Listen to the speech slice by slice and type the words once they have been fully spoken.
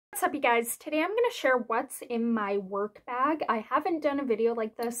What's up, you guys? Today I'm going to share what's in my work bag. I haven't done a video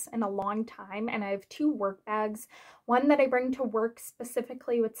like this in a long time, and I have two work bags. One that I bring to work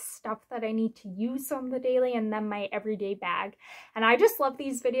specifically with stuff that I need to use on the daily, and then my everyday bag. And I just love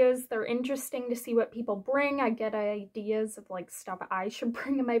these videos. They're interesting to see what people bring. I get ideas of like stuff I should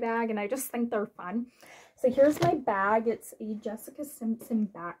bring in my bag, and I just think they're fun. So here's my bag. It's a Jessica Simpson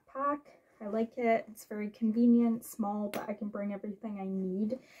backpack. I like it. It's very convenient, small, but I can bring everything I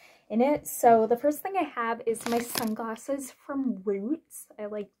need in it. So the first thing I have is my sunglasses from Roots. I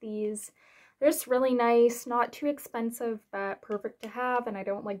like these. They're just really nice, not too expensive, but perfect to have. And I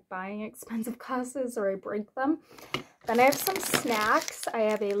don't like buying expensive glasses or I break them. Then I have some snacks. I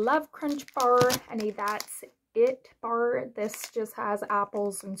have a Love Crunch bar and a That's It bar. This just has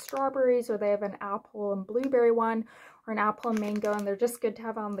apples and strawberries, or they have an apple and blueberry one, or an apple and mango, and they're just good to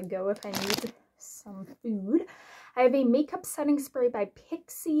have on the go if I need some food. I have a makeup setting spray by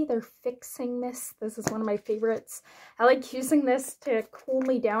Pixi. They're Fixing Mist. This is one of my favorites. I like using this to cool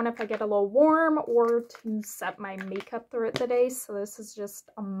me down if I get a little warm or to set my makeup throughout the day. So this is just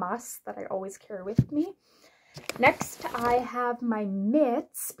a must that I always carry with me. Next, I have my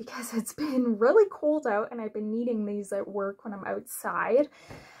mitts because it's been really cold out and I've been needing these at work when I'm outside.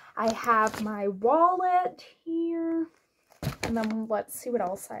 I have my wallet here, and then let's see what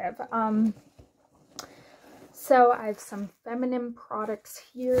else I have. So I have some feminine products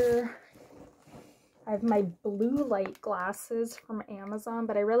here. I have my blue light glasses from Amazon,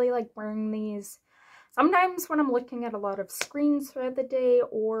 but I really like wearing these sometimes when I'm looking at a lot of screens throughout the day,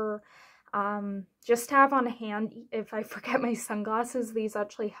 or just to have on hand if I forget my sunglasses. These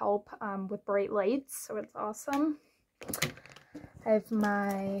actually help with bright lights, so it's awesome. I have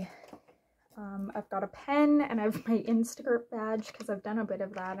my, I've got a pen, and I have my Instacart badge because I've done a bit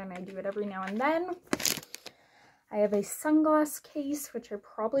of that and I do it every now and then. I have a sunglass case, which I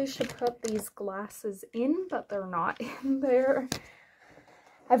probably should put these glasses in, but they're not in there.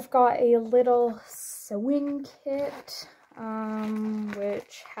 I've got a little sewing kit,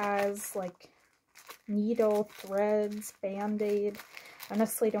 which has like needle, threads, band-aid.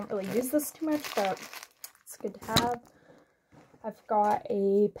 Honestly, don't really use this too much, but it's good to have. I've got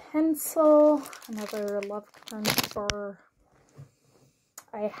a pencil, another Love Crunch bar.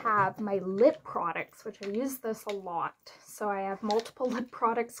 I have my lip products, which I use this a lot. So I have multiple lip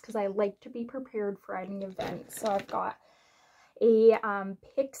products because I like to be prepared for any event. So I've got a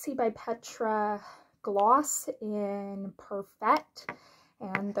Pixi by Petra gloss in Perfect,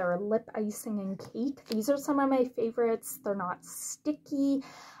 and they're lip icing and cake. These are some of my favorites. They're not sticky.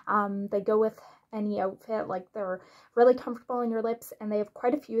 They go with any outfit. Like, they're really comfortable on your lips, and they have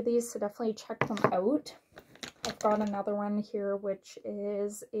quite a few of these, so definitely check them out. I've got another one here, which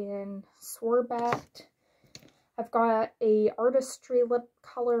is in Sorbet. I've got a Artistry lip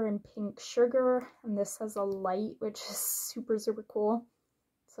color in Pink Sugar, and this has a light, which is super, super cool.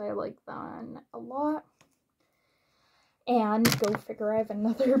 So I like that a lot. And go figure, I have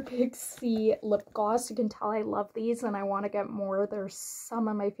another Pixi lip gloss. You can tell I love these and I want to get more. They're some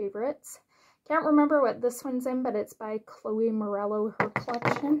of my favorites. Can't remember what this one's in, but it's by Chloe Morello, her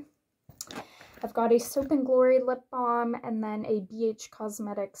collection. I've got a Soap and Glory lip balm, and then a BH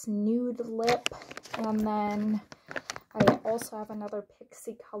Cosmetics nude lip, and then I also have another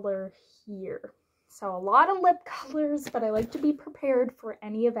Pixi color here. So a lot of lip colors, but I like to be prepared for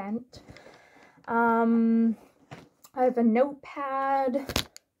any event. I have a notepad.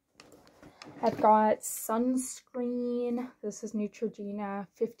 I've got sunscreen. This is Neutrogena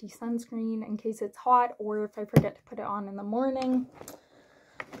 50 sunscreen in case it's hot or if I forget to put it on in the morning.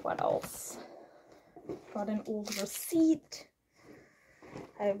 What else? Got an old receipt.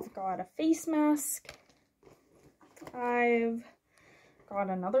 I've got a face mask. I've got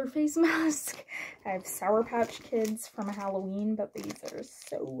another face mask. I have Sour Patch Kids from Halloween, but these are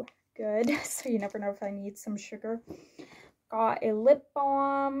so good, so you never know if I need some sugar. Got a lip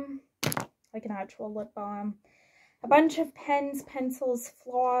balm, like an actual lip balm. A bunch of pens, pencils,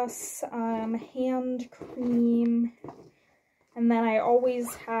 floss, hand cream. And then I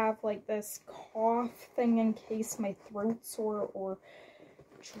always have like this cough thing in case my throat's sore or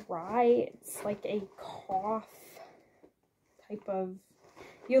dry. It's like a cough type of,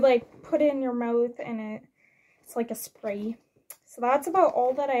 you like put it in your mouth and it's like a spray. So that's about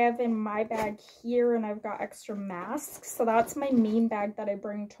all that I have in my bag here, and I've got extra masks. So that's my main bag that I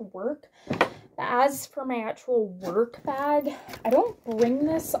bring to work. As for my actual work bag, I don't bring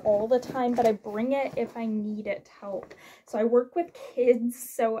this all the time, but I bring it if I need it to help. So I work with kids,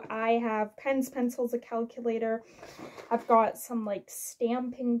 so I have pens, pencils, a calculator. I've got some like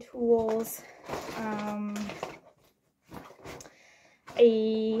stamping tools.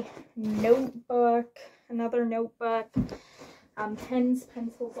 a notebook, another notebook, pens,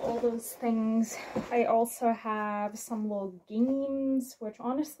 pencils, all those things. I also have some little games, which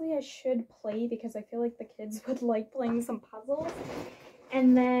honestly I should play because I feel like the kids would like playing some puzzles.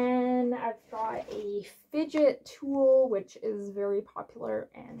 And then I've got a fidget tool, which is very popular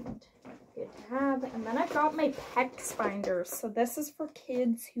and good to have. And then I've got my PECS binder. So this is for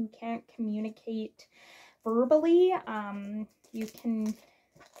kids who can't communicate verbally.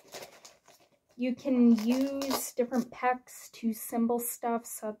 You can use different PECS to symbol stuff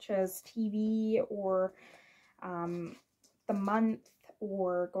such as TV or the month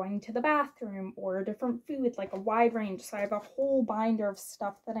or going to the bathroom or different food, like a wide range. So I have a whole binder of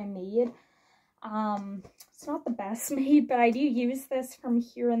stuff that I made. It's not the best made, but I do use this from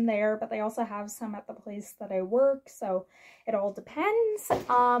here and there, but they also have some at the place that I work, so it all depends.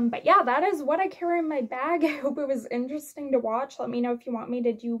 But yeah, that is what I carry in my bag. I hope it was interesting to watch. Let me know if you want me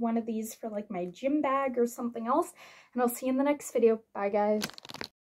to do one of these for like my gym bag or something else, and I'll see you in the next video. Bye guys.